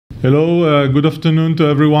Hello, good afternoon to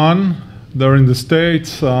everyone there in the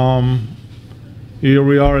States. Here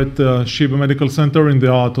we are at Sheba Medical Center in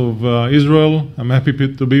the heart of Israel. I'm happy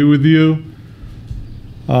to be with you.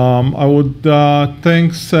 I would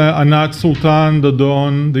thank Anat Sultan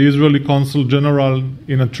Dodon, the Israeli Consul General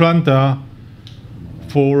in Atlanta,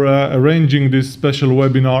 for arranging this special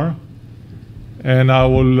webinar. And I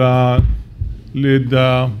will lead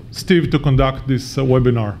Steve to conduct this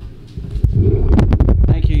webinar.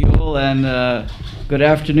 Thank you, Yoel, and good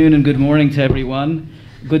afternoon and good morning to everyone.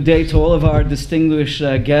 Good day to all of our distinguished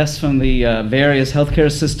guests from the various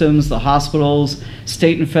healthcare systems, the hospitals,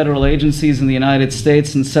 state and federal agencies in the United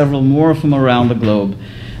States, and several more from around the globe.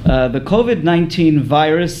 The COVID-19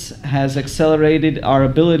 virus has accelerated our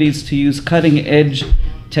abilities to use cutting-edge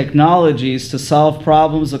technologies to solve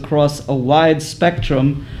problems across a wide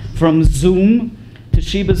spectrum, from Zoom to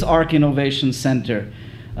Sheba's Arc Innovation Center.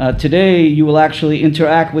 Today, you will actually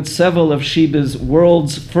interact with several of Sheba's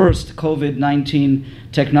world's first COVID-19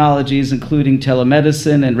 technologies, including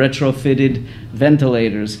telemedicine and retrofitted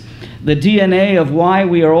ventilators. The DNA of why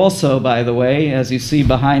we are also, by the way, as you see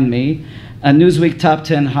behind me, a Newsweek Top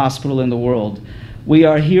 10 hospital in the world. We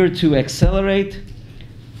are here to accelerate,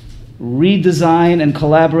 redesign, and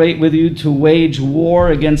collaborate with you to wage war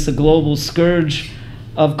against the global scourge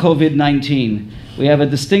of COVID-19. We have a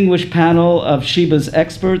distinguished panel of Sheba's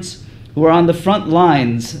experts who are on the front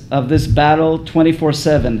lines of this battle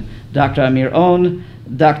 24/7. Dr. Amir On,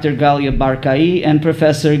 Dr. Galia Barkai, and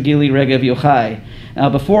Professor Gili Regev Yochai. Now,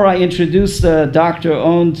 before I introduce Dr.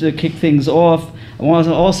 On to kick things off, I want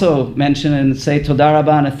to also mention and say Toda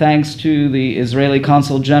Rabba and a thanks to the Israeli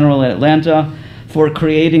Consul General in Atlanta for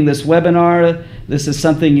creating this webinar. This is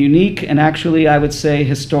something unique and actually, I would say,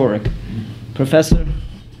 historic. Professor?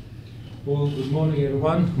 Well, good morning,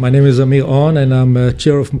 everyone. My name is Amir On, and I'm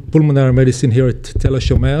Chair of Pulmonary Medicine here at Tel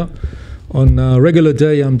HaShomer. On a regular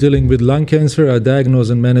day, I'm dealing with lung cancer. I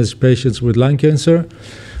diagnose and manage patients with lung cancer.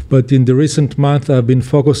 But in the recent month, I've been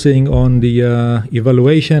focusing on the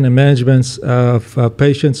evaluation and management of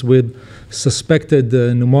patients with suspected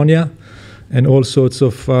pneumonia and all sorts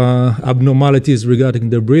of abnormalities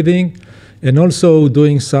regarding their breathing, and also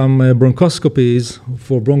doing some bronchoscopies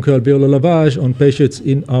for bronchoalveolar lavage on patients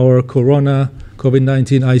in our Corona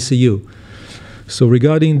COVID-19 ICU. So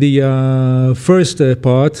regarding the first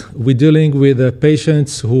part, we're dealing with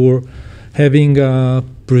patients who are having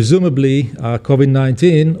presumably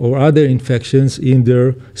COVID-19 or other infections in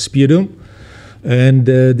their sputum. And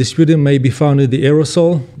the sputum may be found in the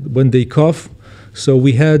aerosol when they cough. So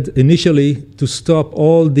we had initially to stop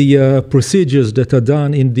all the procedures that are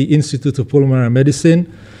done in the Institute of Pulmonary Medicine,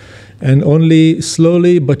 and only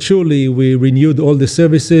slowly but surely we renewed all the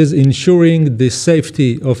services, ensuring the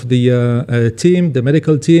safety of the team, the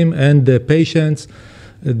medical team, and the patients,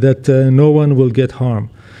 that no one will get harmed.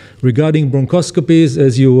 Regarding bronchoscopies,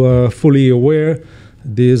 as you are fully aware,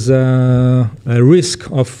 there's a risk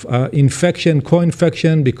of infection,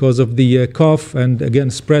 co-infection, because of the cough and, again,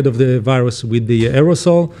 spread of the virus with the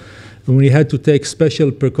aerosol. And we had to take special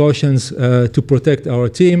precautions to protect our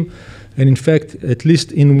team. And in fact, at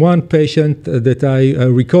least in one patient that I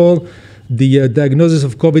recall, the diagnosis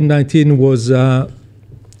of COVID-19 was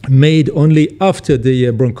made only after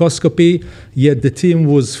the bronchoscopy, yet the team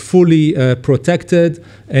was fully protected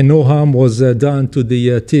and no harm was done to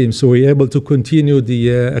the team. So we were able to continue the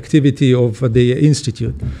activity of the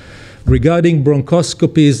institute. Regarding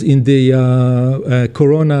bronchoscopies in the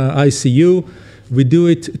Corona ICU, we do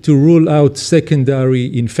it to rule out secondary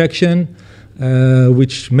infection,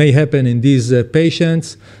 which may happen in these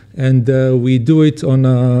patients, and we do it on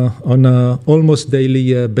a almost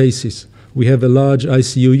daily basis. We have a large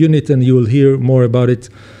ICU unit, and you will hear more about it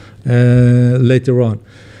later on.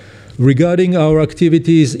 Regarding our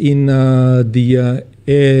activities in the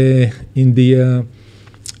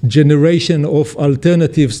generation of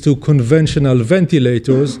alternatives to conventional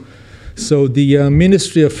ventilators, so the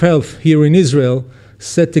Ministry of Health here in Israel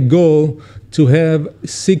set a goal to have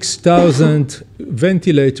 6,000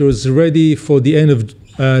 ventilators ready for the end of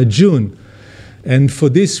June. And for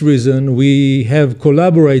this reason, we have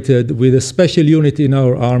collaborated with a special unit in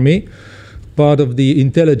our army, part of the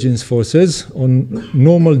intelligence forces. On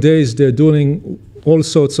normal days, they're doing all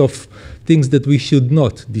sorts of things that we should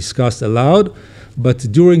not discuss aloud.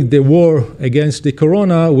 But during the war against the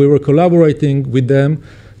corona, we were collaborating with them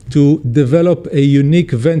to develop a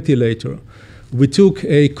unique ventilator. We took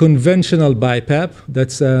a conventional BiPAP,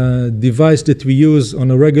 that's a device that we use on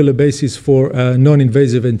a regular basis for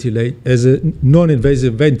non-invasive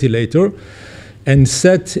ventilator, and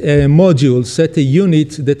set a module, set a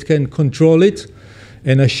unit that can control it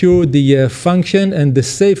and assure the function and the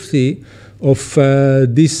safety of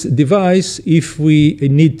this device if we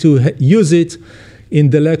need to use it in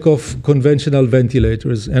the lack of conventional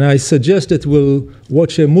ventilators. And I suggest that we'll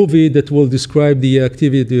watch a movie that will describe the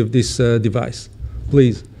activity of this device.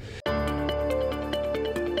 Please.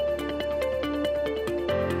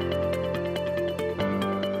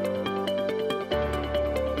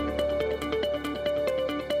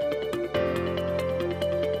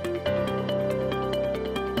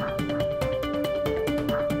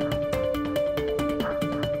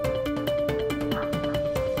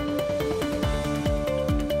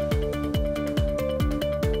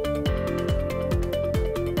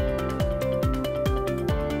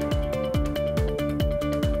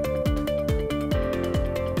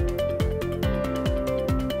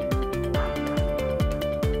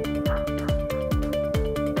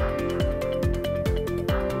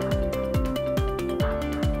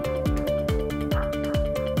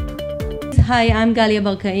 Hi, I'm Galia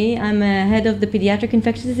Barkai. I'm head of the Pediatric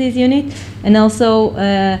Infectious Disease Unit and also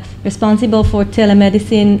responsible for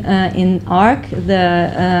telemedicine in ARC,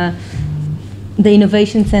 the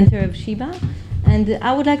Innovation Center of Sheba. And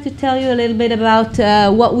I would like to tell you a little bit about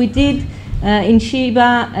what we did in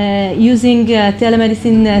Sheba using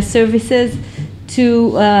telemedicine services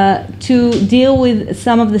to deal with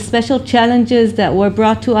some of the special challenges that were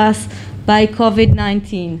brought to us by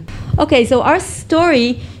COVID-19. Okay, so our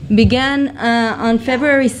story began on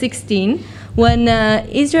February 16 when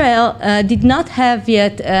Israel did not have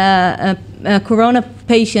yet corona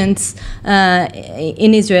patients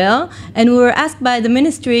in Israel, and we were asked by the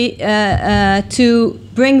ministry to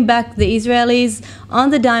bring back the Israelis on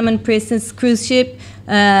the Diamond Princess cruise ship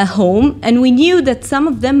home, and we knew that some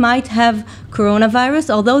of them might have coronavirus,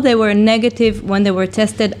 although they were negative when they were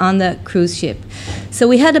tested on the cruise ship. So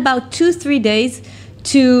we had about 2-3 days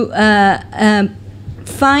to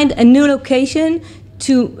find a new location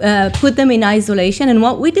to put them in isolation, and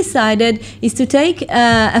what we decided is to take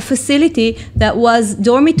a facility that was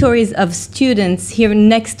dormitories of students here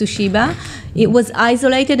next to Sheba. It was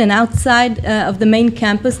isolated and outside of the main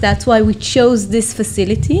campus. That's why we chose this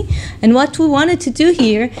facility. And what we wanted to do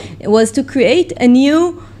here was to create a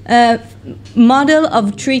new model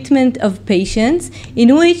of treatment of patients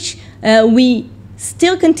in which we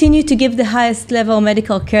still continue to give the highest level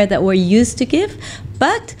medical care that we're used to give,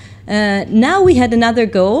 but now we had another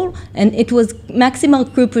goal, and it was maximal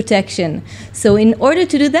crew protection. So in order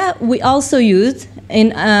to do that, we also used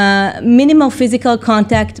minimal physical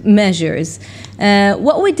contact measures.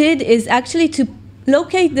 What we did is actually to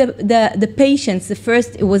locate the patients. The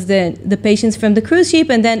first, it was the patients from the cruise ship,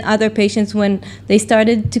 and then other patients when they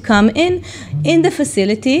started to come in the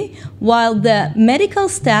facility, while the medical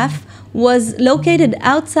staff was located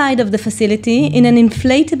outside of the facility in an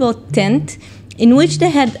inflatable tent in which they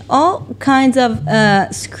had all kinds of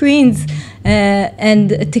screens and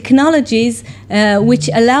technologies which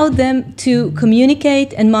allowed them to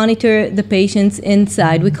communicate and monitor the patients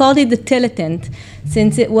inside. We called it the teletent,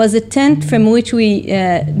 since it was a tent from which we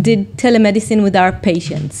did telemedicine with our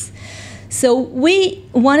patients. So we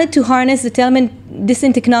wanted to harness the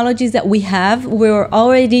telemedicine technologies that we have, we were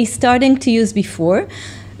already starting to use before,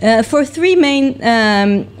 for three main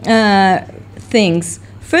things.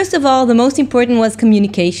 First of all, the most important was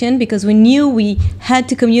communication, because we knew we had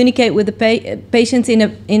to communicate with the patients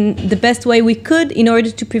in the best way we could in order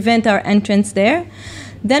to prevent our entrance there.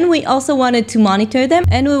 Then we also wanted to monitor them,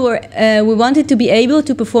 and we wanted to be able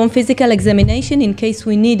to perform physical examination in case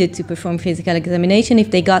we needed to perform physical examination if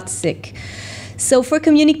they got sick. So for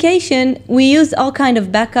communication, we used all kinds of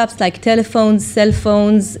backups like telephones, cell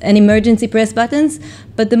phones, and emergency press buttons.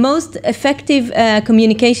 But the most effective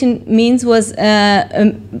communication means was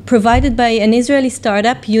provided by an Israeli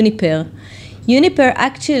startup, Uniper. Uniper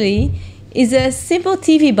actually is a simple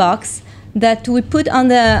TV box that we put on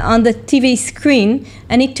the TV screen,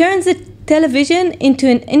 and it turns the television into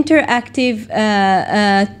an interactive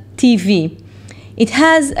TV. It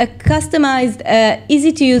has a customized,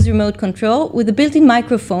 easy-to-use remote control with a built-in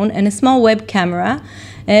microphone and a small web camera,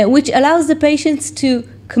 which allows the patients to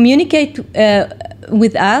communicate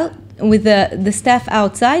with the staff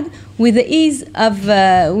outside with the ease of,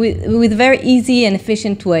 with a very easy and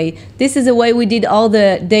efficient way. This is the way we did all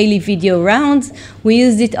the daily video rounds. We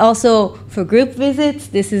used it also for group visits.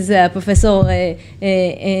 This is Professor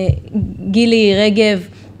Gili Regev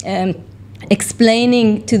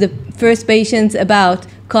explaining to the first patients about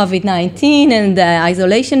COVID-19 and the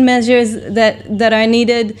isolation measures that are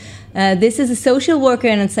needed. This is a social worker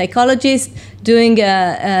and a psychologist doing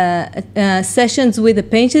sessions with the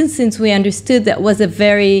patients, since we understood that was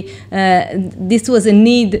this was a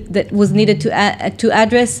need that was needed to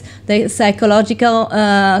address the psychological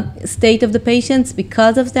state of the patients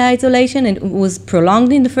because of the isolation, and it was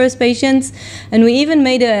prolonged in the first patients. And we even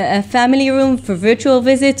made a family room for virtual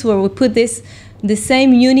visits where we put the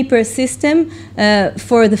same Uniper system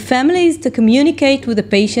for the families to communicate with the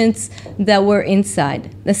patients that were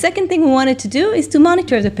inside. The second thing we wanted to do is to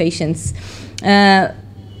monitor the patients.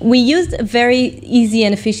 We used a very easy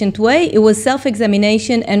and efficient way. It was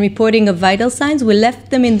self-examination and reporting of vital signs. We left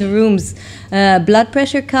them in the rooms, blood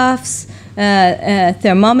pressure cuffs,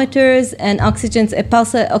 thermometers, and pulse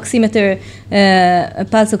oximeters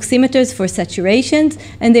for saturations,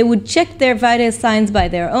 and they would check their vital signs by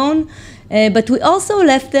their own. But we also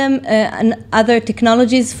left them other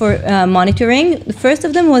technologies for monitoring. The first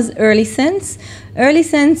of them was EarlySense.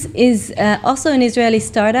 EarlySense is also an Israeli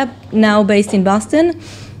startup now based in Boston.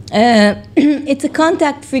 It's a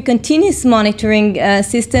contact-free continuous monitoring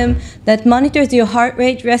system that monitors your heart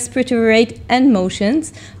rate, respiratory rate, and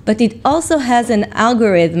motions, but it also has an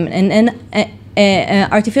algorithm, an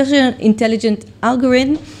artificial intelligent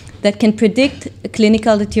algorithm that can predict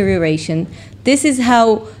clinical deterioration. This is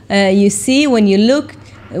how you see when you looked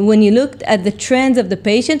at the trends of the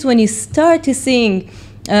patients, when you start to seeing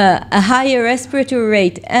a higher respiratory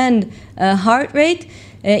rate and heart rate,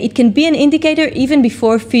 it can be an indicator even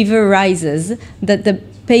before fever rises that the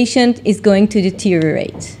patient is going to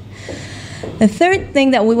deteriorate. The third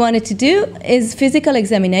thing that we wanted to do is physical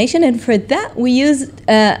examination, and for that we used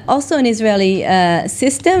also an Israeli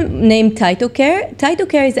system named TytoCare.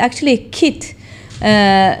 TytoCare is actually a kit,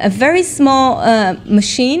 a very small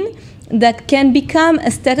machine that can become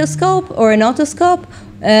a stethoscope or an otoscope.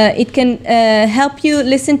 It can help you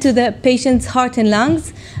listen to the patient's heart and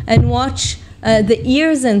lungs and watch the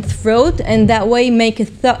ears and throat, and that way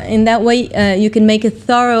you can make a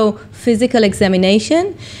thorough physical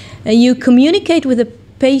examination. You communicate with a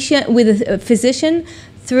patient, with a physician,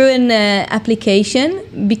 through an application.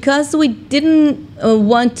 Because we didn't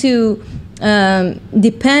want to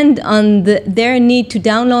depend on their need to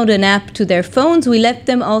download an app to their phones, we left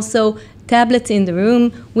them also tablets in the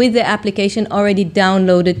room with the application already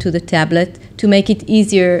downloaded to the tablet to make it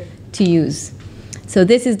easier to use. So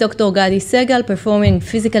this is Dr. Gadi Segal performing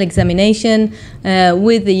physical examination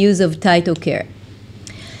with the use of TytoCare.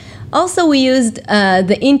 Also, we used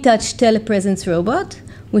the InTouch telepresence robot,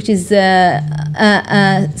 which is a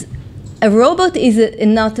robot is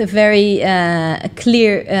not a very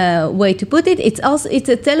clear way to put it. It's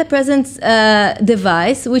a telepresence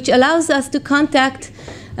device which allows us to contact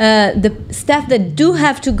the staff that do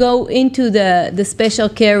have to go into the special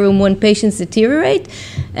care room when patients deteriorate,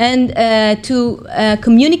 and to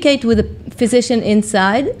communicate with the physician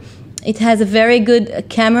inside. It has a very good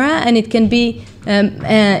camera, and it can be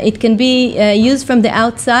used from the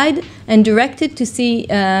outside and directed to see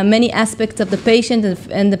many aspects of the patient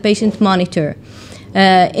and the patient monitor.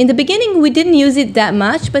 In the beginning, we didn't use it that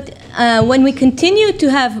much, but when we continued to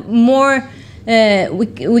have more,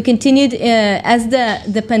 we continued as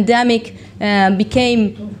the pandemic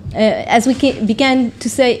became, as we began to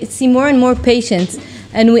see more and more patients.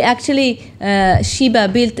 And we actually, Sheba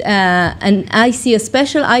built an ICU, a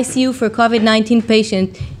special ICU for COVID-19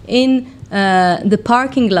 patients in the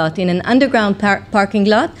parking lot, in an underground parking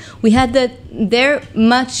lot. We had they're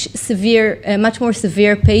much more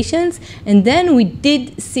severe patients. And then we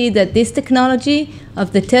did see that this technology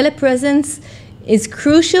of the telepresence is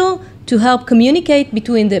crucial to help communicate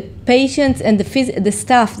between the patients and the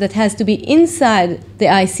staff that has to be inside the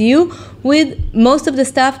ICU with most of the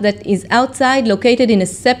staff that is outside, located in a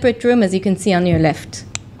separate room, as you can see on your left.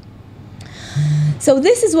 So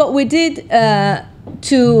this is what we did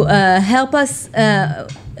to help us.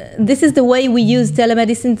 This is the way we use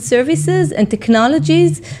telemedicine services and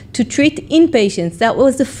technologies to treat inpatients. That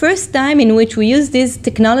was the first time in which we used these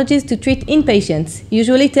technologies to treat inpatients.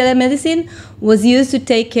 Usually telemedicine was used to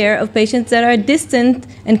take care of patients that are distant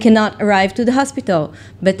and cannot arrive to the hospital.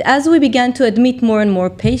 But as we began to admit more and more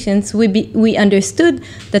patients, we understood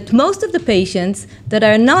that most of the patients that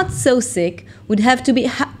are not so sick would have to be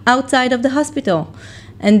outside of the hospital.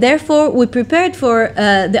 And therefore, we prepared for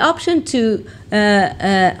the option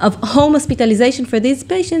of home hospitalization for these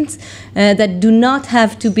patients that do not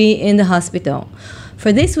have to be in the hospital.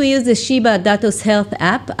 For this, we use the Sheba Datos Health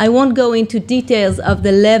app. I won't go into details of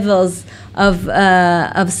the levels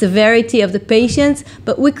of severity of the patients,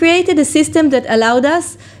 but we created a system that allowed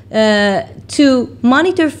us to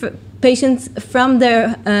monitor patients from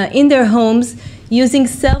in their homes using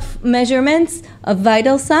self-measurements of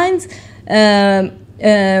vital signs,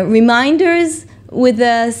 reminders with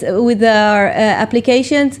our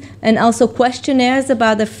applications, and also questionnaires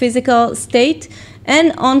about the physical state,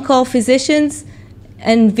 and on-call physicians,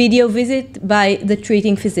 and video visit by the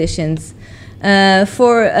treating physicians.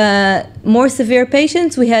 For more severe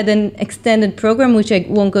patients, we had an extended program, which I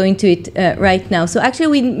won't go into it right now. So actually,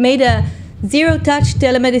 we made a zero-touch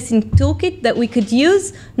telemedicine toolkit that we could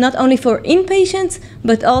use not only for inpatients,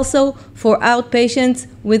 but also for outpatients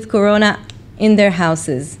with corona in their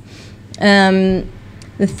houses.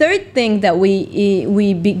 The third thing that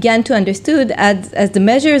we began to understand as the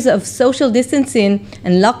measures of social distancing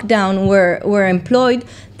and lockdown were employed,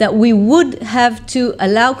 that we would have to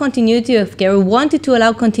allow continuity of care. We wanted to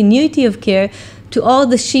allow continuity of care to all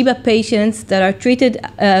the Sheba patients that are treated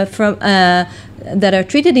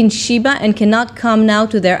in Sheba and cannot come now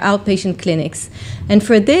to their outpatient clinics. And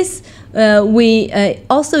for this, we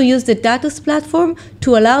also use the Datus platform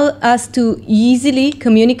to allow us to easily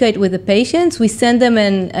communicate with the patients. We send them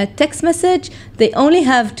a text message. They only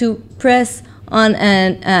have to press on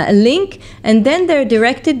a link, and then they're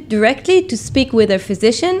directed directly to speak with their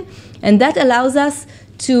physician. And that allows us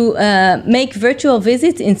to make virtual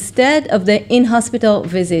visits instead of the in-hospital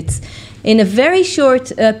visits. In a very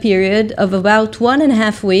short period of about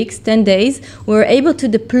 1.5 weeks, 10 days, we were able to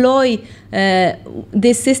deploy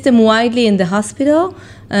this system widely in the hospital.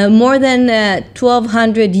 More than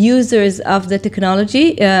 1,200 users of the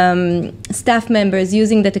technology, staff members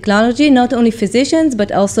using the technology, not only physicians,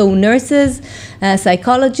 but also nurses,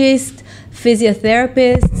 psychologists,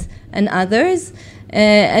 physiotherapists, and others.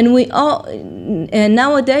 And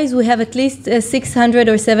nowadays we have at least 600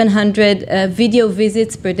 or 700 video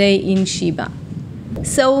visits per day in Sheba.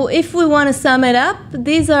 So if we want to sum it up,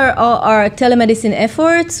 these are our telemedicine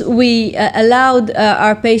efforts. We allowed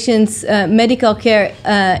our patients medical care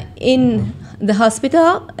in the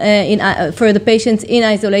hospital for the patients in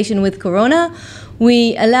isolation with corona.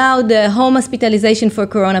 We allowed home hospitalization for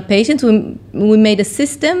corona patients. We made a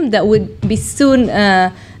system that would be soon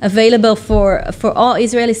available for all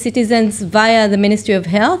Israeli citizens via the Ministry of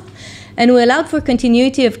Health. And we allowed for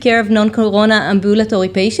continuity of care of non-corona ambulatory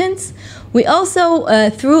patients. We also,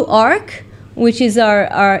 through ARC, which is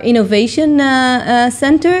our innovation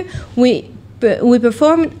center, we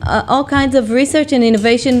perform all kinds of research and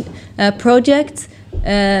innovation projects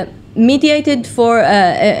mediated for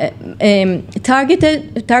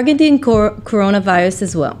targeting coronavirus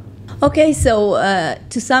as well. Okay, so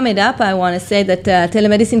to sum it up, I want to say that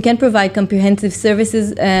telemedicine can provide comprehensive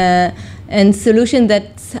services and solution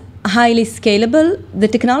that's highly scalable. The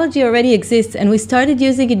technology already exists, and we started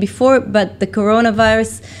using it before, but the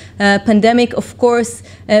coronavirus pandemic, of course,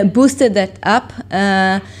 boosted that up.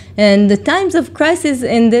 And the times of crisis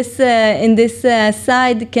in this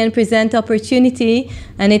side can present opportunity,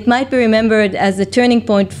 and it might be remembered as a turning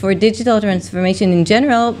point for digital transformation in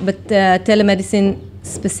general, but telemedicine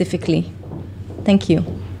specifically. Thank you.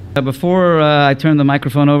 Before I turn the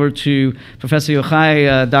microphone over to Professor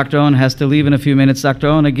Yochai, Dr. Owen has to leave in a few minutes. Dr.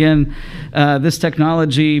 Owen, again, this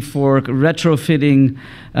technology for retrofitting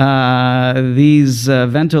these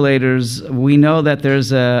ventilators, we know that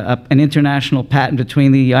there's an international patent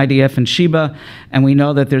between the IDF and Sheba, and we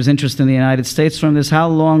know that there's interest in the United States from this. How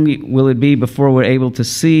long will it be before we're able to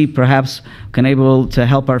see, perhaps able to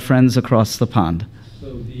help our friends across the pond?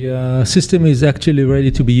 So the system is actually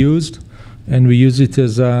ready to be used. And we use it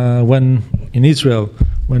as when in Israel,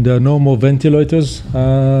 when there are no more ventilators,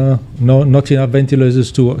 not enough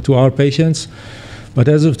ventilators to our patients. But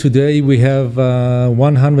as of today, we have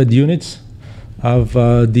 100 units of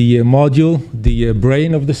the module, the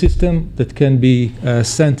brain of the system that can be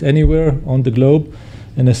sent anywhere on the globe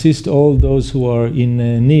and assist all those who are in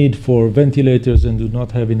need for ventilators and do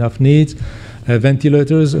not have enough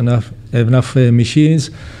ventilators, enough machines.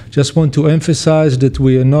 Just want to emphasize that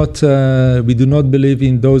we do not believe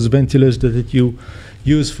in those ventilators that you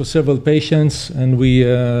use for several patients, and we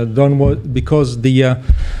don't want, because the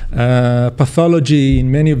pathology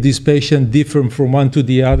in many of these patients differ from one to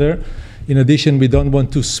the other. In addition, we don't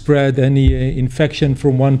want to spread any infection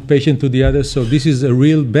from one patient to the other. So this is a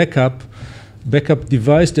real backup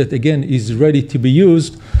device that again is ready to be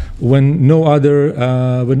used when all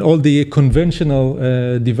the conventional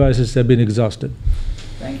devices have been exhausted.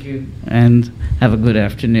 Thank you, and have a good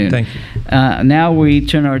afternoon. Thank you. Now we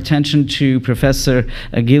turn our attention to Professor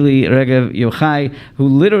Gili Regev Yochai, who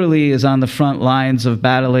literally is on the front lines of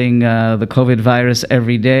battling the COVID virus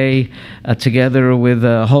every day, together with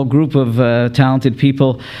a whole group of talented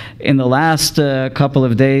people. In the last couple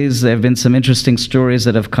of days, there have been some interesting stories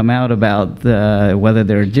that have come out about whether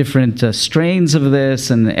there are different strains of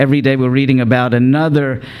this, and every day we're reading about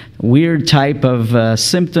another weird type of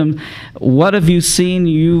symptom. What have you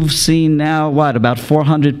seen? You've seen now, what, about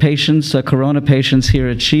 400 patients, corona patients here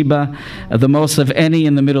at Sheba, the most of any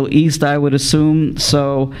in the Middle East, I would assume.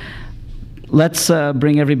 So let's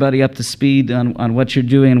bring everybody up to speed on what you're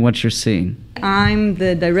doing and what you're seeing. I'm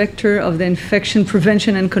the director of the Infection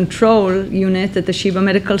Prevention and Control Unit at the Sheba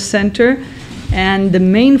Medical Center. And the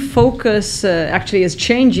main focus actually is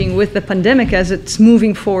changing with the pandemic as it's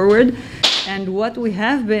moving forward. And what we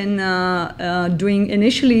have been doing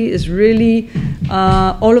initially is really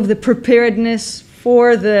all of the preparedness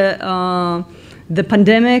for the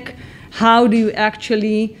pandemic. How do you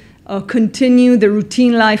actually continue the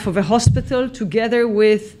routine life of a hospital together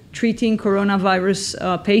with treating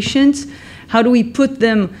coronavirus patients? How do we put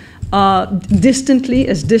them distantly,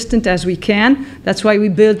 as distant as we can? That's why we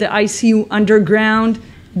built the ICU underground,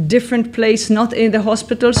 different place, not in the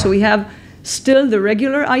hospital. So we have still the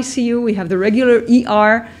regular ICU, we have the regular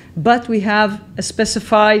ER, but we have a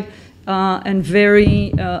specified and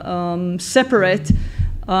very separate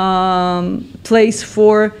place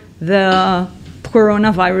for the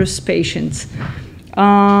coronavirus patients.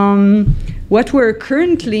 What we're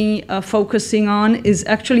currently focusing on is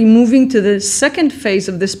actually moving to the second phase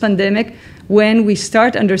of this pandemic, when we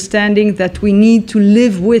start understanding that we need to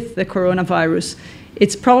live with the coronavirus.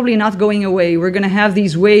 It's probably not going away. We're going to have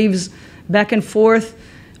these waves back and forth.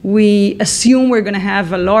 We assume we're going to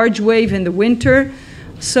have a large wave in the winter.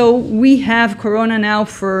 So we have corona now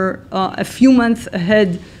for a few months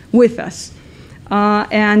ahead with us.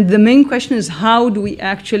 And the main question is, how do we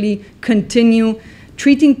actually continue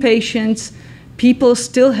treating patients? People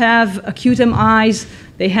still have acute MIs,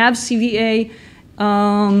 they have CVA,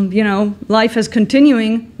 life is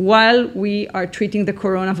continuing while we are treating the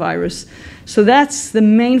coronavirus. So that's the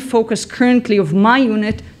main focus currently of my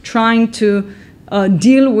unit, trying to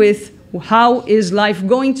deal with how is life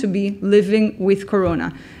going to be living with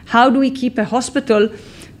corona. How do we keep a hospital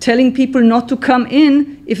telling people not to come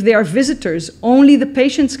in if they are visitors? Only the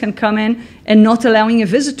patients can come in, and not allowing a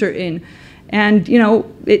visitor in. And,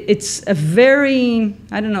 it's a very,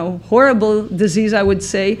 horrible disease, I would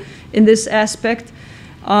say, in this aspect.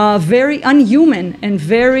 Very unhuman and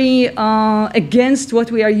very against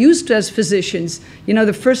what we are used to as physicians.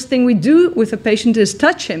 The first thing we do with a patient is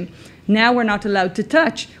touch him. Now we're not allowed to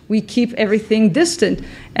touch. We keep everything distant.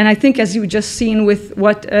 And I think, as you've just seen with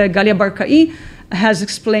what Galia Barkai has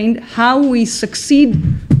explained, how we succeed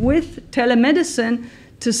with telemedicine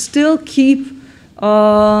to still keep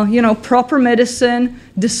proper medicine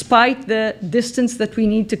despite the distance that we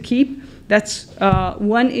need to keep. That's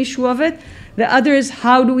one issue of it. The other is,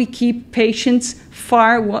 how do we keep patients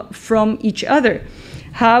far from each other?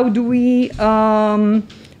 How do we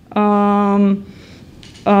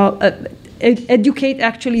educate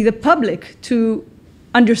actually the public to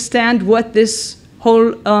understand what this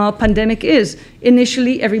whole pandemic is?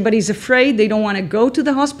 Initially, everybody's afraid. They don't want to go to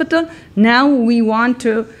the hospital. Now we want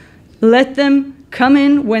to let them come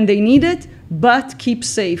in when they need it, but keep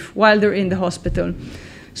safe while they're in the hospital.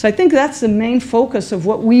 So I think that's the main focus of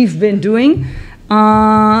what we've been doing.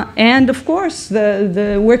 And of course,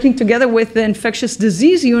 the working together with the infectious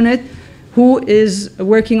disease unit, who is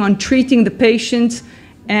working on treating the patients.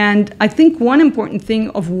 And I think one important thing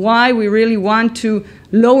of why we really want to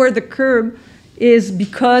lower the curve is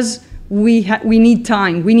because we need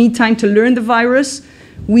time. We need time to learn the virus.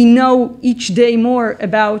 We know each day more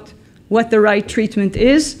about what the right treatment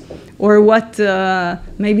is, or what,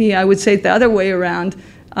 maybe I would say it the other way around,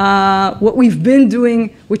 what we've been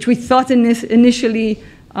doing, which we thought initially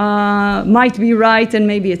might be right, and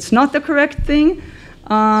maybe it's not the correct thing,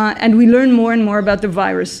 and we learn more and more about the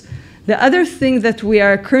virus. The other thing that we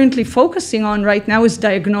are currently focusing on right now is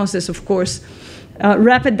diagnosis, of course,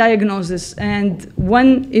 rapid diagnosis. And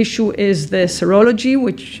one issue is the serology,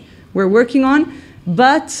 which we're working on,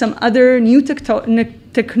 but some other new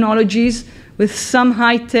technologies with some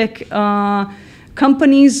high-tech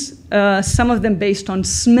companies, some of them based on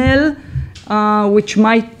smell, which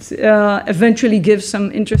might eventually give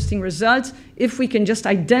some interesting results. If we can just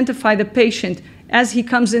identify the patient as he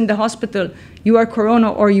comes in the hospital, you are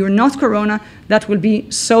corona or you're not corona, that will be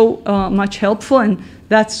so much helpful, and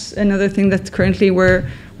that's another thing that currently we're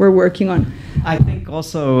working on. I think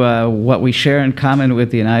also what we share in common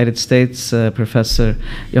with the United States, Professor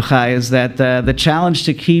Yochai, is that the challenge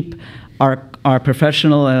to keep our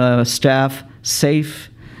professional staff safe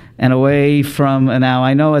and away from, now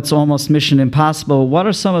I know it's almost mission impossible. What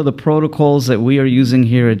are some of the protocols that we are using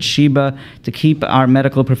here at Sheba to keep our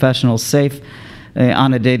medical professionals safe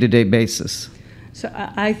on a day-to-day basis? So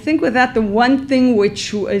I think with that, the one thing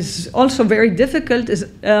which is also very difficult is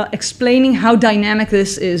explaining how dynamic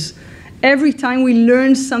this is. Every time we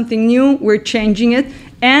learn something new, we're changing it.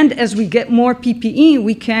 And as we get more PPE,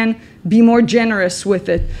 we can be more generous with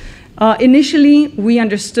it. Initially, we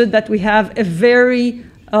understood that we have a very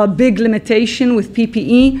big limitation with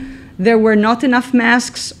PPE. There were not enough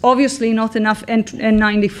masks, obviously not enough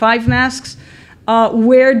N95 masks.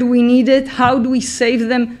 Where do we need it? How do we save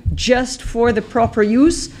them just for the proper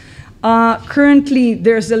use? Currently,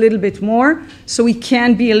 there's a little bit more, so we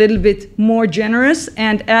can be a little bit more generous.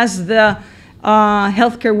 And as the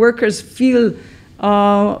healthcare workers feel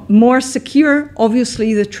more secure,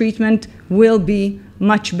 obviously the treatment will be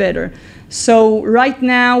much better. So right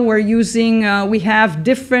now we're using, we have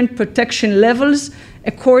different protection levels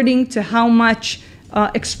according to how much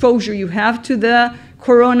exposure you have to the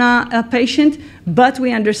corona patient. But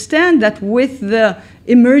we understand that with the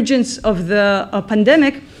emergence of the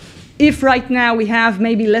pandemic, if right now we have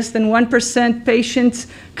maybe less than 1% patients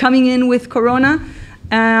coming in with corona,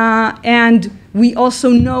 and we also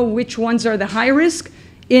know which ones are the high risk,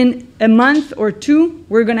 in a month or two,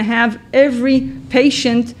 we're going to have every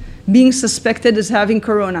patient being suspected as having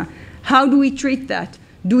corona. How do we treat that?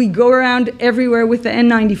 Do we go around everywhere with the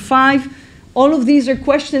N95? All of these are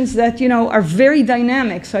questions that, you know, are very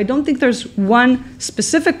dynamic. So I don't think there's one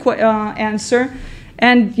specific answer.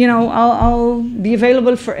 And, you know, I'll be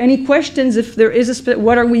available for any questions if there is a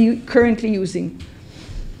what are we currently using?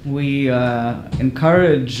 We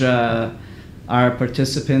encourage our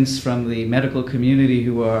participants from the medical community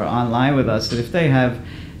who are online with us that if they have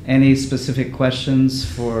any specific questions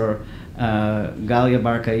for Galia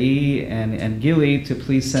Barkai and Gili, to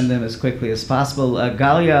please send them as quickly as possible.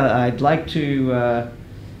 Galia, I'd like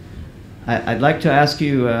to ask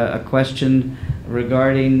you a question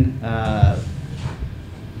regarding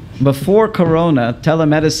before Corona,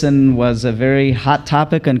 telemedicine was a very hot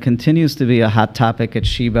topic and continues to be a hot topic at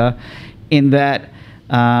Sheba, in that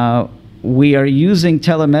we are using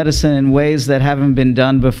telemedicine in ways that haven't been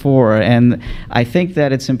done before. And I think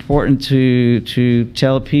that it's important to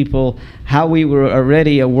tell people how we were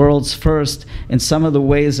already a world's first in some of the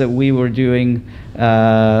ways that we were doing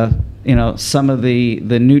you know, some of the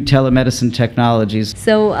new telemedicine technologies.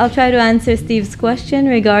 So I'll try to answer Steve's question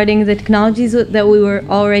regarding the technologies that we were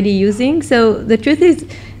already using. So the truth is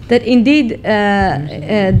that indeed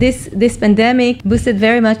this pandemic boosted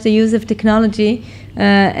very much the use of technology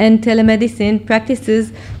and telemedicine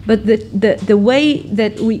practices, but the way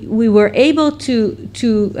that we were able to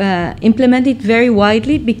implement it very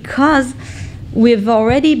widely, because we've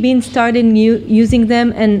already been starting using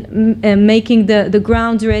them and making the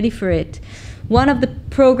grounds ready for it. One of the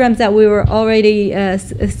programs that we were already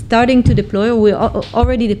starting to deploy, or we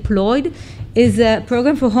already deployed, is a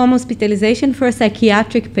program for home hospitalization for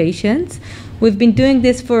psychiatric patients. We've been doing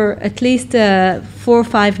this for at least 4 or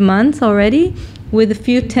 5 months already, with a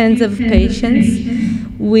few tens of patients.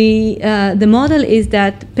 The model is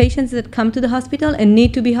that patients that come to the hospital and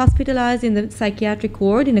need to be hospitalized in the psychiatric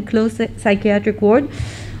ward, in a closed psychiatric ward,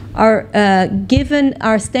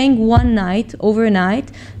 are staying one night,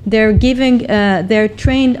 overnight. They're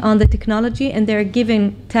trained on the technology, and they're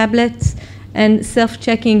given tablets and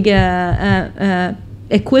self-checking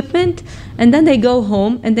equipment, and then they go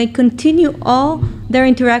home and they continue all their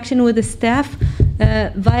interaction with the staff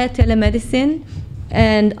via telemedicine.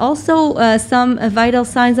 And also some vital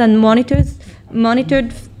signs and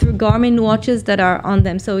monitored through Garmin watches that are on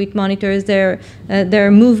them. So it monitors their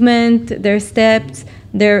movement, their steps,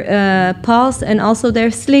 their pulse, and also their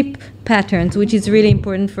sleep patterns, which is really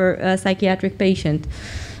important for a psychiatric patient.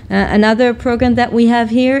 Another program that we have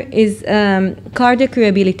here is cardiac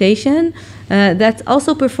rehabilitation. That's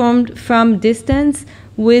also performed from distance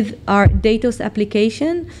with our Datos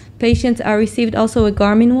application. Patients are received also a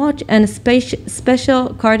Garmin watch and a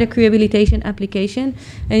special cardiac rehabilitation application,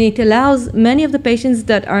 and it allows many of the patients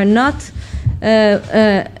that are not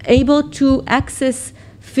able to access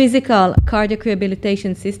physical cardiac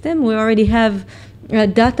rehabilitation system. We already have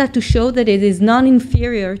data to show that it is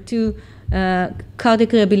non-inferior to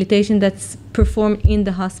cardiac rehabilitation that's performed in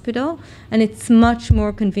the hospital, and it's much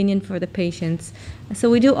more convenient for the patients.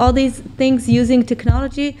 So we do all these things using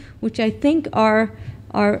technology, which I think are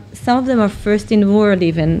some of them are first in the world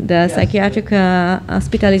even. The psychiatric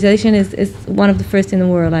hospitalization is one of the first in the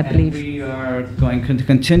world, I believe. We are going to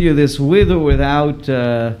continue this with or without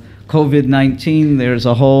COVID-19. There's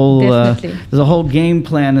a whole game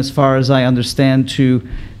plan, as far as I understand, to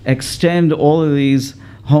extend all of these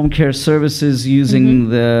home care services using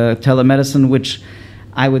the telemedicine, which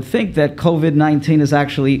I would think that COVID-19 has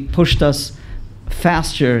actually pushed us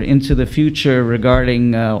faster into the future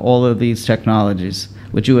regarding all of these technologies.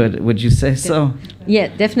 Would you say so? Yeah,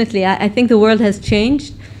 definitely. I think the world has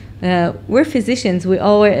changed. We're physicians. We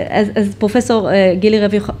always, as Professor Gili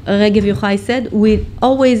Regev Yochai said, we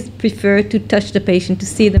always prefer to touch the patient, to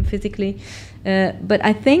see them physically. But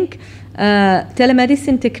I think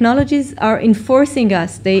telemedicine technologies are enforcing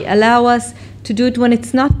us. They allow us to do it when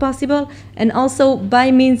it's not possible, and also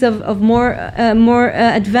by means of more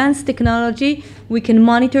advanced technology, we can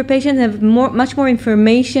monitor patients, have much more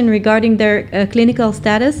information regarding their clinical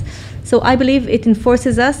status. So I believe it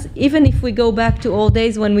enforces us, even if we go back to old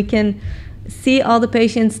days when we can see all the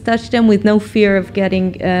patients, touch them with no fear of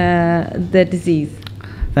getting the disease.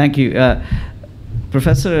 Thank you.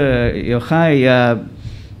 Professor Yochai,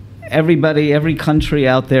 every country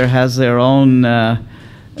out there has their own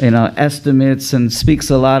estimates and speaks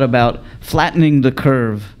a lot about flattening the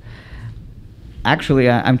curve. Actually,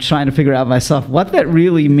 I'm trying to figure out myself what that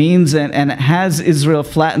really means, and has Israel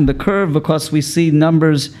flattened the curve, because we see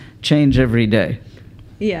numbers change every day?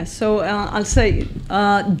 Yeah, so I'll say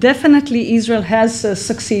definitely Israel has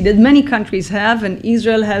succeeded. Many countries have, and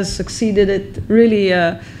Israel has succeeded it really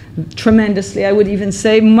tremendously. I would even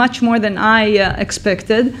say much more than I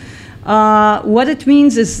expected. What it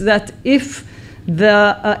means is that if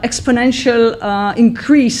the exponential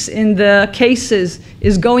increase in the cases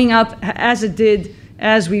is going up as it did,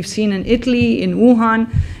 as we've seen in Italy, in Wuhan,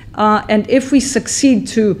 and if we succeed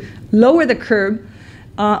to lower the curve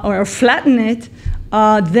or flatten it,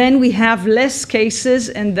 then we have less cases,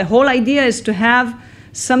 and the whole idea is to have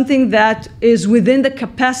something that is within the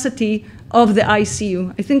capacity of the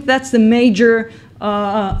ICU. I think that's the major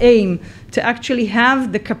aim, to actually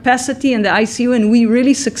have the capacity in the ICU, and we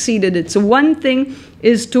really succeeded it. So one thing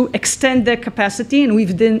is to extend the capacity, and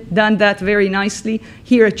we've done that very nicely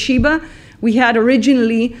here at Sheba. We had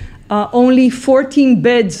originally only 14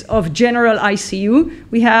 beds of general ICU.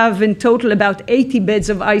 We have in total about 80 beds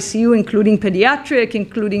of ICU, including pediatric,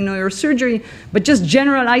 including neurosurgery, but just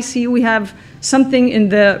general ICU, we have something in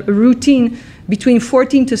the routine between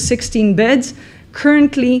 14 to 16 beds.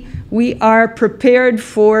 Currently, we are prepared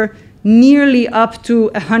for nearly up to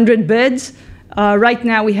 100 beds. Right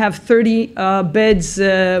now, we have 30 beds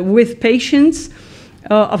with patients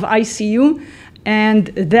of ICU. And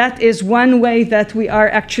that is one way that we are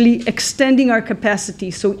actually extending our capacity.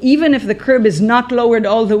 So even if the curve is not lowered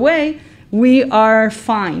all the way, we are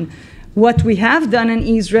fine. What we have done in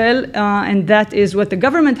Israel, and that is what the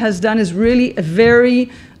government has done, is really a very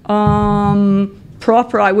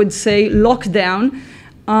proper, I would say, lockdown.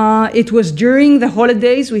 It was during the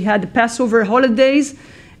holidays. We had the Passover holidays,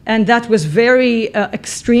 and that was very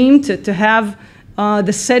extreme to have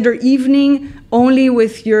the Seder evening only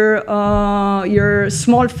with your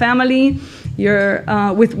small family,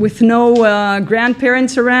 with no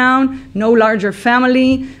grandparents around, no larger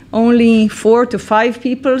family, only 4 to 5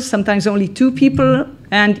 people, sometimes only 2 people,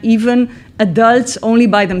 and even adults only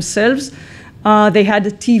by themselves. They had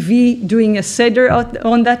a TV doing a Seder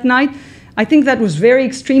on that night. I think that was very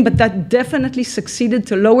extreme, but that definitely succeeded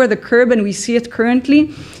to lower the curve, and we see it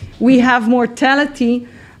currently. We have mortality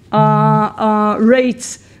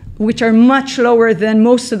rates which are much lower than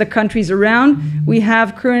most of the countries around. We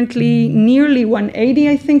have currently nearly 180,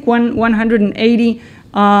 I think, 180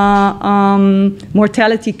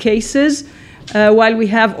 mortality cases, while we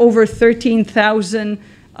have over 13,000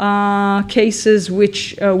 cases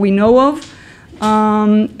which we know of.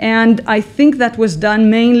 And I think that was done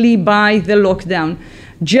mainly by the lockdown.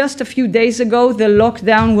 Just a few days ago, the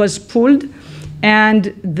lockdown was pulled,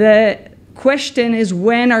 and the question is,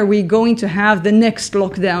 when are we going to have the next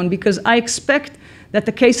lockdown? Because I expect that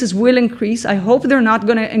the cases will increase. I hope they're not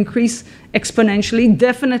going to increase exponentially,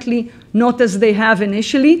 definitely not as they have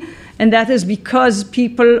initially, and that is because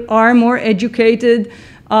people are more educated.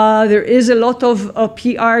 There is a lot of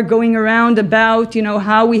PR going around about,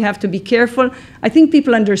 how we have to be careful. I think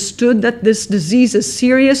people understood that this disease is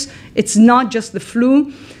serious. It's not just the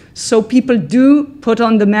flu. So people do put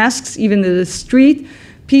on the masks, even in the street.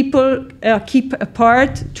 People keep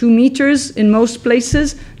apart 2 meters in most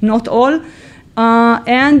places, not all.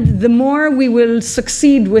 And the more we will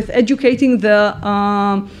succeed with educating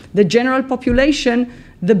the general population,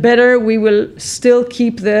 the better we will still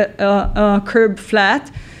keep the curve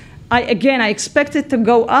flat. I expect it to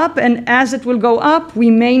go up, and as it will go up, we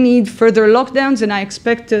may need further lockdowns, and I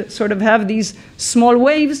expect to sort of have these small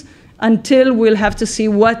waves until we'll have to see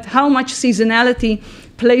how much seasonality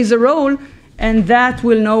plays a role, and that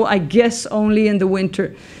we'll know, I guess, only in the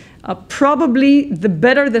winter. Probably the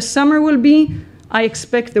better the summer will be, I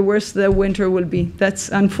expect the worse the winter will be. That's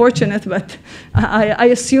unfortunate, but I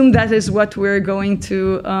assume that is what we're going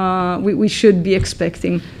to, we should be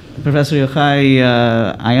expecting. Professor Yochai,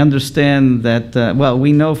 I understand that, well,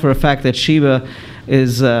 we know for a fact that Sheba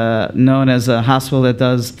is known as a hospital that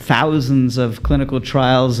does thousands of clinical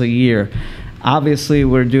trials a year. Obviously,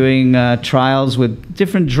 we're doing trials with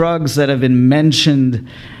different drugs that have been mentioned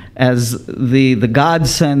as the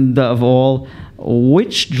godsend of all.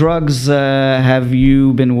 Which drugs have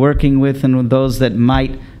you been working with, and those that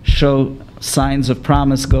might show signs of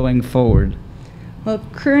promise going forward? Well,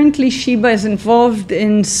 currently Sheba is involved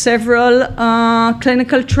in several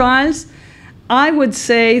clinical trials. I would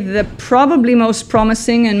say the probably most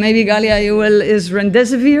promising, and maybe Galia you will, is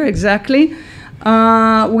remdesivir, exactly.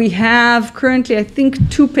 We have currently, I think,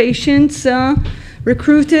 2 patients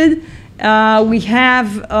recruited. We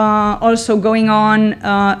have also going on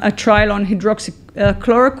a trial on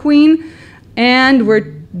hydroxychloroquine, and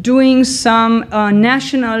we're doing some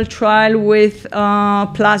national trial with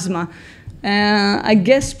plasma. I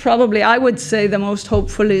guess probably I would say the most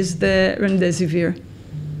hopeful is the remdesivir.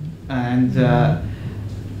 And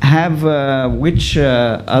which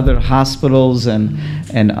other hospitals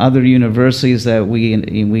and other universities that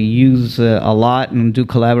we use a lot and do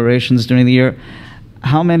collaborations during the year,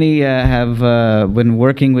 how many have been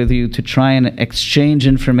working with you to try and exchange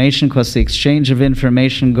information? Because the exchange of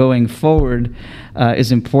information going forward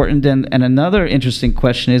is important. And another interesting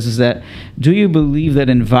question is that, do you believe that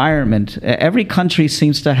environment, every country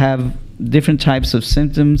seems to have different types of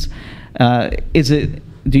symptoms.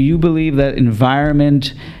 Do you believe that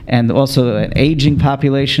environment and also an aging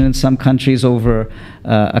population in some countries over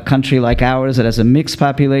a country like ours that has a mixed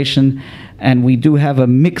population, and we do have a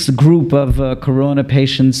mixed group of corona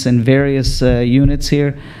patients in various units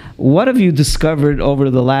here, what have you discovered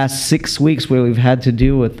over the last 6 weeks where we've had to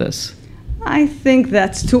deal with this? I think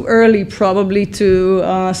that's too early probably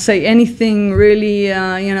to say anything really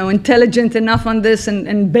intelligent enough on this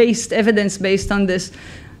and evidence-based on this.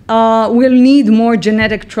 We'll need more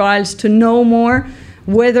genetic trials to know more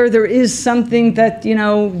whether there is something that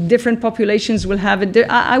different populations will have it.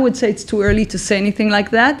 I would say it's too early to say anything like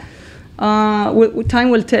that. Time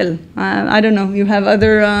will tell. I don't know. You have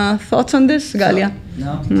other thoughts on this, Galia?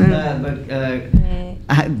 No,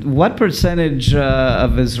 but what percentage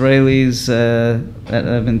of Israelis that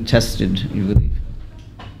have been tested, you believe?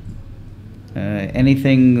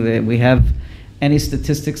 Anything that we have? Any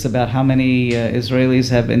statistics about how many Israelis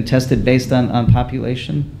have been tested based on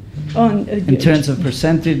population? In terms of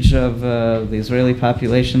percentage of the Israeli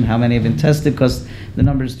population, how many have been tested? Because the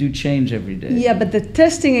numbers do change every day. Yeah, but the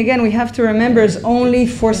testing, again, we have to remember, is only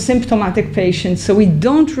for symptomatic patients. So we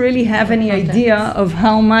don't really have any idea of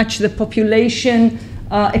how much the population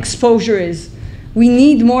exposure is. We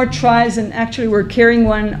need more trials, and actually we're carrying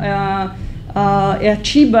one at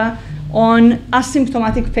Sheba on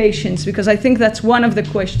asymptomatic patients, because I think that's one of the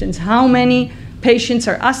questions. How many patients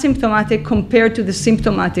are asymptomatic compared to the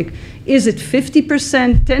symptomatic? Is it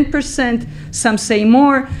 50%, 10%? Some say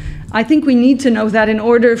more. I think we need to know that in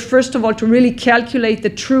order, first of all, to really calculate the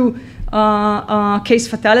true case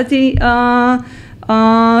fatality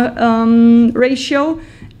ratio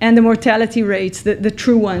and the mortality rates, the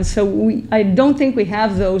true ones. So I don't think we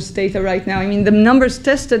have those data right now. I mean, the numbers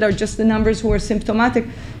tested are just the numbers who are symptomatic.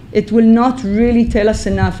 It will not really tell us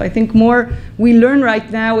enough. I think more we learn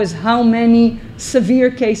right now is how many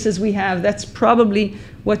severe cases we have. That's probably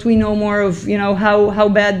what we know more of, how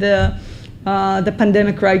bad the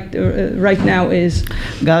pandemic right now is.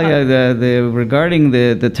 Galia, regarding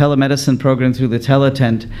the telemedicine program through the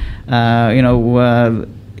teletent,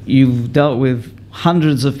 you've dealt with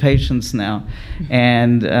hundreds of patients now,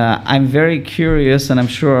 and I'm very curious, and I'm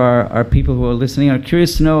sure our people who are listening are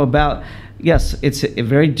curious to know about. Yes, it's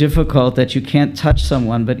very difficult that you can't touch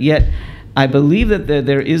someone, but yet I believe that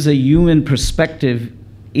there is a human perspective,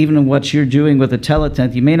 even in what you're doing with the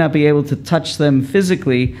teletent. You may not be able to touch them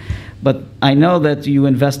physically, but I know that you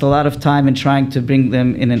invest a lot of time in trying to bring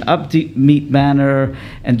them in an upbeat manner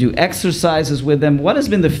and do exercises with them. What has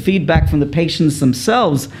been the feedback from the patients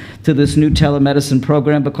themselves to this new telemedicine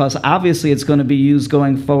program? Because obviously it's going to be used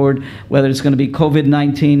going forward, whether it's going to be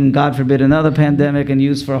COVID-19, God forbid, another pandemic, and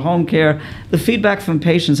used for home care. The feedback from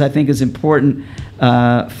patients, I think, is important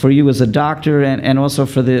for you as a doctor and also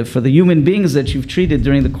for the human beings that you've treated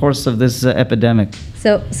during the course of this epidemic.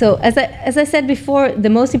 So as I said before, the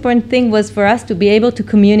most important thing was for us to be able to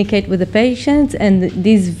communicate with the patients, and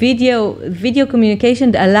this video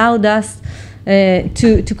communication allowed us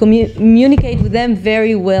to communicate with them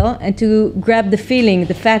very well and to grab the feeling,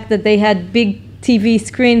 the fact that they had big TV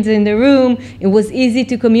screens in the room. It was easy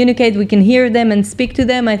to communicate. We can hear them and speak to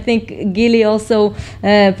them. I think Gili also,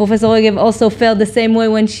 Professor Regev also felt the same way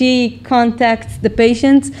when she contacts the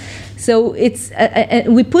patients. So it's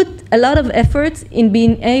we put a lot of efforts in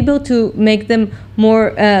being able to make them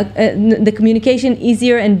more the communication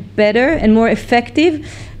easier and better and more effective,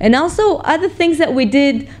 and also other things that we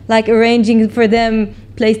did, like arranging for them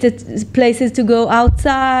places to go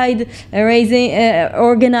outside,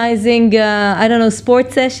 organizing I don't know,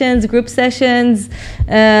 sports sessions, group sessions,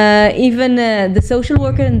 even the social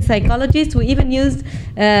worker and psychologist. We even used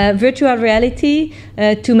virtual reality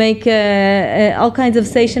to make all kinds of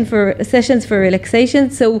sessions for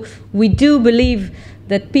relaxation. So we do believe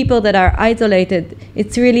that people that are isolated,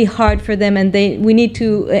 it's really hard for them, and we need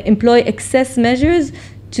to employ excess measures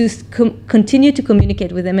to continue to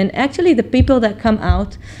communicate with them. And actually the people that come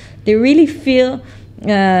out, they really feel,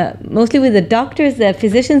 mostly with the doctors, the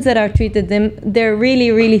physicians that are treated them, they're really,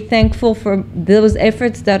 really thankful for those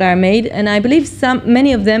efforts that are made. And I believe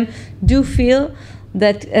many of them do feel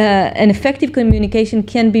that an effective communication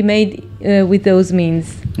can be made with those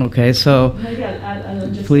means. Okay, so maybe I'll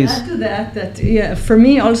just please add to that yeah, for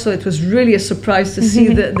me also it was really a surprise to see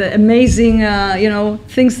the amazing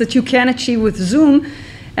things that you can achieve with Zoom.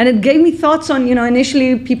 And it gave me thoughts on,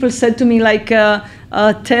 initially people said to me like not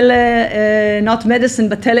medicine,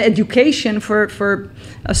 but tele-education for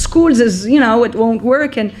schools is, it won't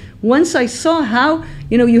work. And once I saw how,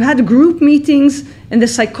 you had group meetings and the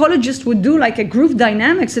psychologist would do like a group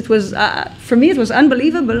dynamics, it was, for me, it was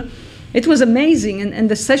unbelievable. It was amazing. And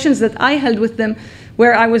the sessions that I held with them,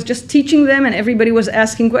 where I was just teaching them and everybody was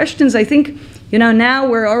asking questions, I think, now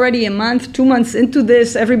we're already a month, 2 months into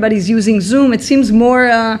this, everybody's using Zoom. It seems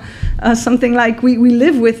more something like we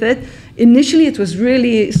live with it. Initially, it was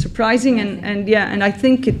really surprising, and I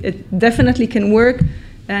think it definitely can work.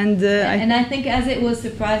 And I think as it was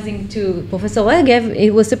surprising to Professor Regev,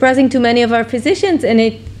 it was surprising to many of our physicians, and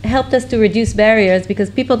it helped us to reduce barriers, because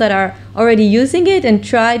people that are already using it and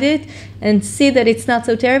tried it and see that it's not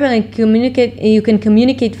so terrible and you can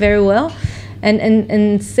communicate very well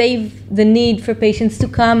and save the need for patients to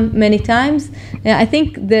come many times. I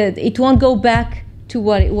think that it won't go back to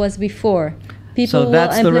what it was before. People so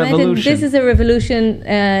that's will implement the revolution. it. This is a revolution.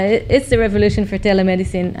 It's the revolution for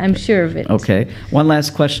telemedicine. I'm sure of it. Okay. One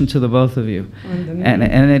last question to the both of you. And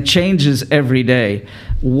it changes every day.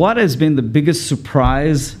 What has been the biggest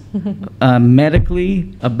surprise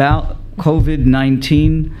medically about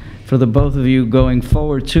COVID-19 for the both of you going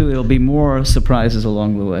forward, too? There'll be more surprises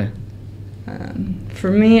along the way.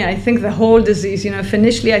 For me, I think the whole disease, if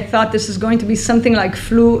initially I thought this is going to be something like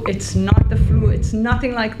flu, it's not the flu. It's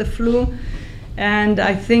nothing like the flu. And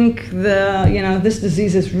I think this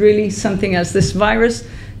disease is really something else, this virus.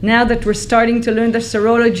 Now that we're starting to learn the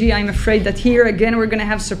serology, I'm afraid that here again we're going to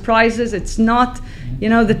have surprises. It's not,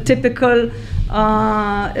 the typical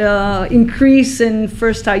increase in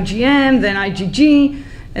first IgM, then IgG,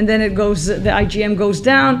 and then the IgM goes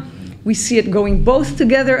down. We see it going both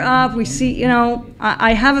together up. We see,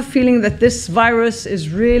 I have a feeling that this virus is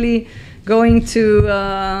really going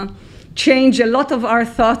to change a lot of our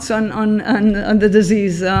thoughts on the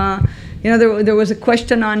disease. There was a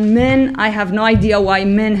question on men. I have no idea why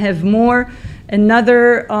men have more.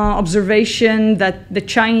 Another observation that the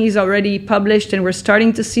Chinese already published, and we're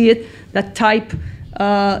starting to see it, that type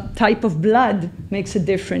of blood makes a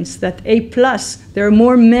difference, that A+, there are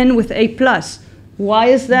more men with A+. Why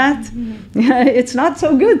is that? It's not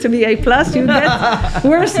so good to be A+. You get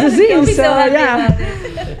worse disease. So yeah,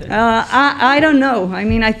 I don't know. I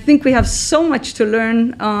mean, I think we have so much to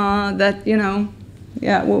learn that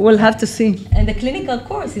we'll have to see. And the clinical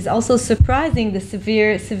course is also surprising. The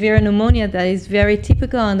severe pneumonia that is very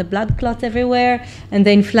typical, and the blood clots everywhere, and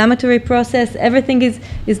the inflammatory process. Everything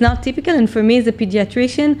is not typical. And for me, as a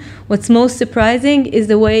pediatrician, what's most surprising is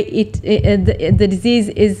the way the disease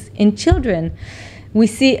is in children. we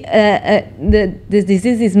see the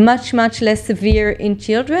disease is much, much less severe in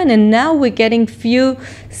children, and now we're getting few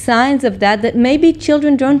signs of that maybe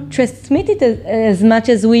children don't transmit it as much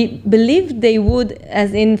as we believed they would,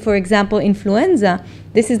 as in, for example, influenza.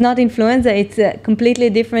 This is not influenza, it's a completely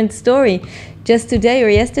different story. Just today or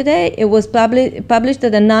yesterday, it was published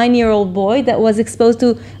that a 9-year-old boy that was exposed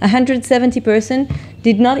to 170 persons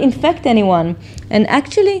did not infect anyone. And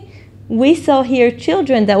actually, we saw here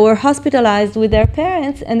children that were hospitalized with their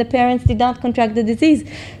parents, and the parents did not contract the disease.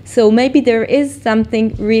 So maybe there is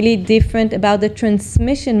something really different about the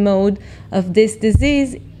transmission mode of this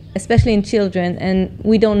disease, especially in children, and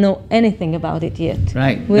we don't know anything about it yet.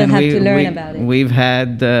 Right. We'll have to learn about it. We've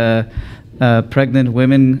had pregnant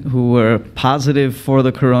women who were positive for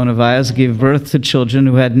the coronavirus give birth to children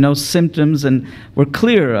who had no symptoms and were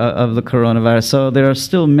clear of the coronavirus. So there are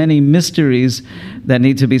still many mysteries that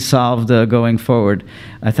need to be solved going forward.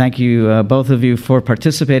 I thank you, both of you, for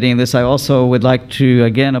participating in this. I also would like to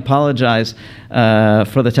again apologize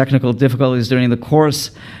for the technical difficulties during the course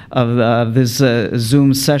of this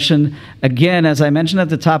Zoom session. Again, as I mentioned at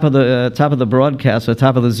the top of the broadcast, or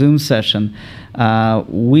top of the Zoom session,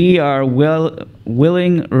 we are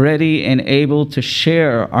willing, ready, and able to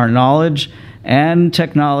share our knowledge and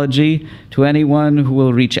technology to anyone who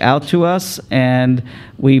will reach out to us, and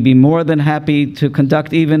we'd be more than happy to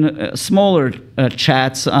conduct even smaller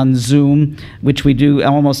chats on Zoom, which we do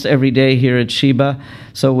almost every day here at Sheba.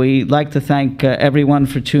 So we'd like to thank everyone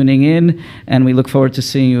for tuning in, and we look forward to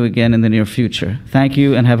seeing you again in the near future. Thank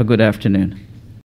you, and have a good afternoon.